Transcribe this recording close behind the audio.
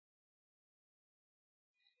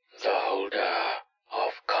holder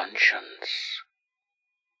of conscience.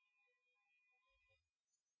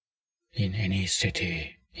 In any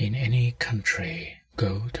city, in any country,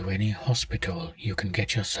 go to any hospital you can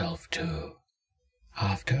get yourself to.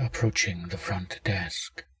 After approaching the front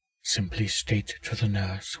desk, simply state to the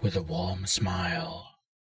nurse with a warm smile,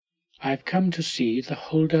 "I've come to see the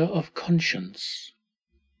holder of conscience."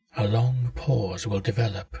 A long pause will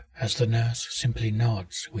develop as the nurse simply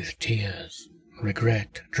nods with tears,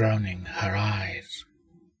 regret drowning her eyes.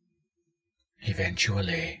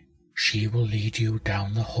 Eventually, she will lead you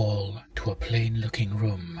down the hall to a plain-looking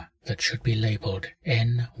room that should be labeled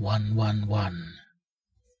N111.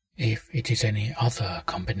 If it is any other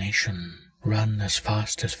combination, run as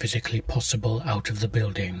fast as physically possible out of the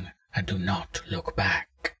building and do not look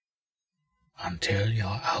back. Until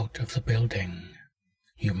you're out of the building,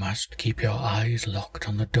 you must keep your eyes locked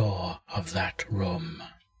on the door of that room,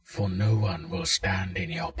 for no one will stand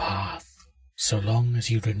in your path, so long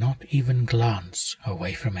as you do not even glance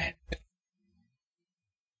away from it.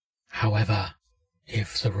 However,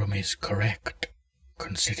 if the room is correct,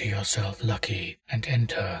 consider yourself lucky and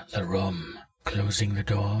enter the room, closing the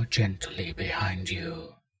door gently behind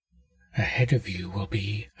you. Ahead of you will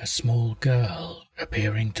be a small girl,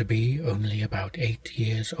 appearing to be only about 8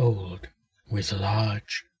 years old, with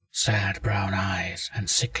large, sad brown eyes and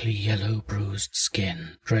sickly yellow bruised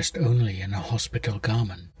skin, dressed only in a hospital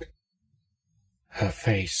garment. Her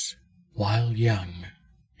face, while young,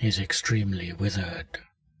 is extremely withered.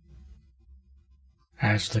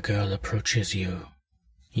 As the girl approaches you,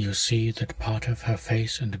 you see that part of her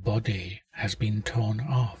face and body has been torn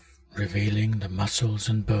off, revealing the muscles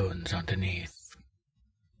and bones underneath.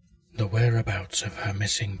 The whereabouts of her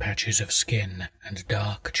missing patches of skin and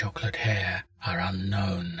dark chocolate hair are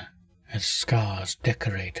unknown, as scars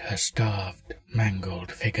decorate her starved,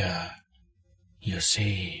 mangled figure. You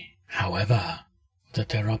see, however, that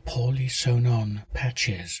there are poorly sewn-on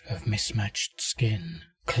patches of mismatched skin,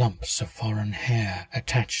 clumps of foreign hair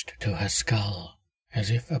attached to her skull, as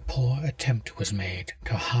if a poor attempt was made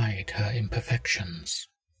to hide her imperfections.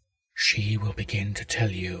 She will begin to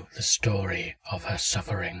tell you the story of her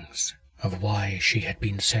sufferings, of why she had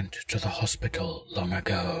been sent to the hospital long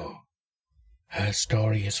ago. Her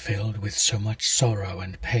story is filled with so much sorrow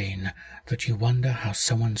and pain that you wonder how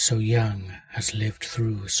someone so young has lived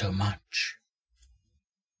through so much.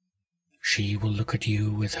 She will look at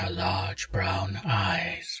you with her large brown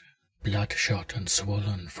eyes, bloodshot and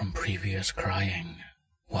swollen from previous crying,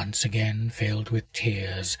 once again filled with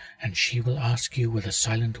tears, and she will ask you with a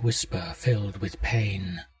silent whisper filled with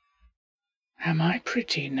pain, "Am I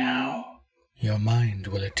pretty now?" Your mind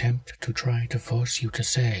will attempt to try to force you to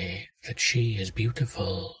say that she is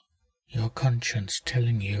beautiful, your conscience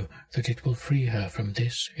telling you that it will free her from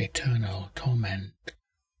this eternal torment.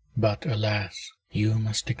 But alas, you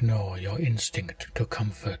must ignore your instinct to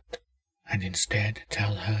comfort, and instead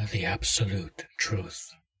tell her the absolute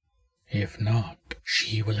truth. If not,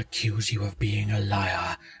 she will accuse you of being a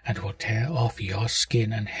liar and will tear off your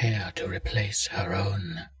skin and hair to replace her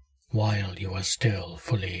own, while you are still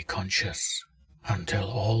fully conscious,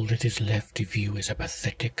 until all that is left of you is a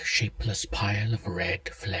pathetic, shapeless pile of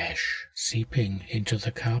red flesh seeping into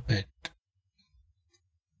the carpet.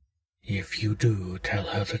 If you do tell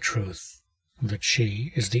her the truth, that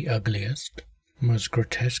she is the ugliest, most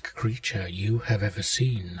grotesque creature you have ever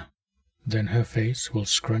seen, then her face will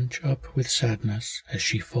scrunch up with sadness as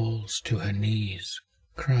she falls to her knees,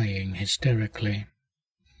 crying hysterically.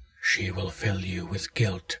 She will fill you with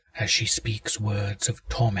guilt as she speaks words of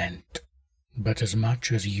torment, but as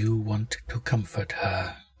much as you want to comfort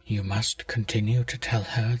her, you must continue to tell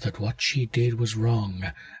her that what she did was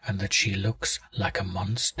wrong and that she looks like a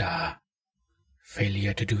monster.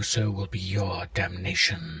 Failure to do so will be your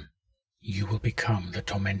damnation. You will become the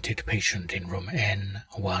tormented patient in room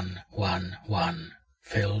N111,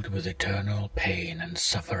 filled with eternal pain and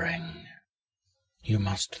suffering. You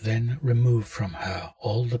must then remove from her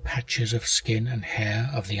all the patches of skin and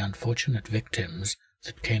hair of the unfortunate victims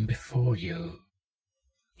that came before you.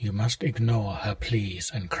 You must ignore her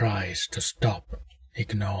pleas and cries to stop.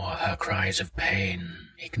 Ignore her cries of pain.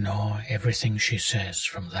 Ignore everything she says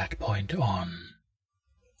from that point on.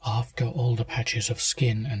 After all the patches of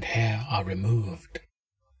skin and hair are removed,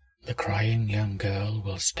 the crying young girl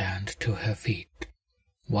will stand to her feet,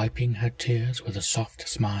 wiping her tears with a soft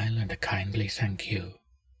smile and a kindly thank you,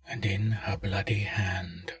 and in her bloody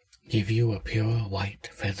hand give you a pure white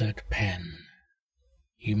feathered pen.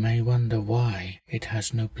 You may wonder why it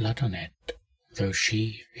has no blood on it, though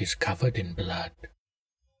she is covered in blood.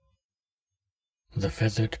 The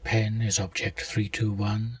feathered pen is object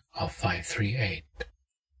 321 of 538.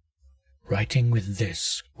 Writing with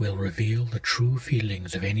this will reveal the true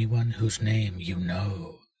feelings of anyone whose name you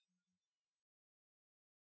know.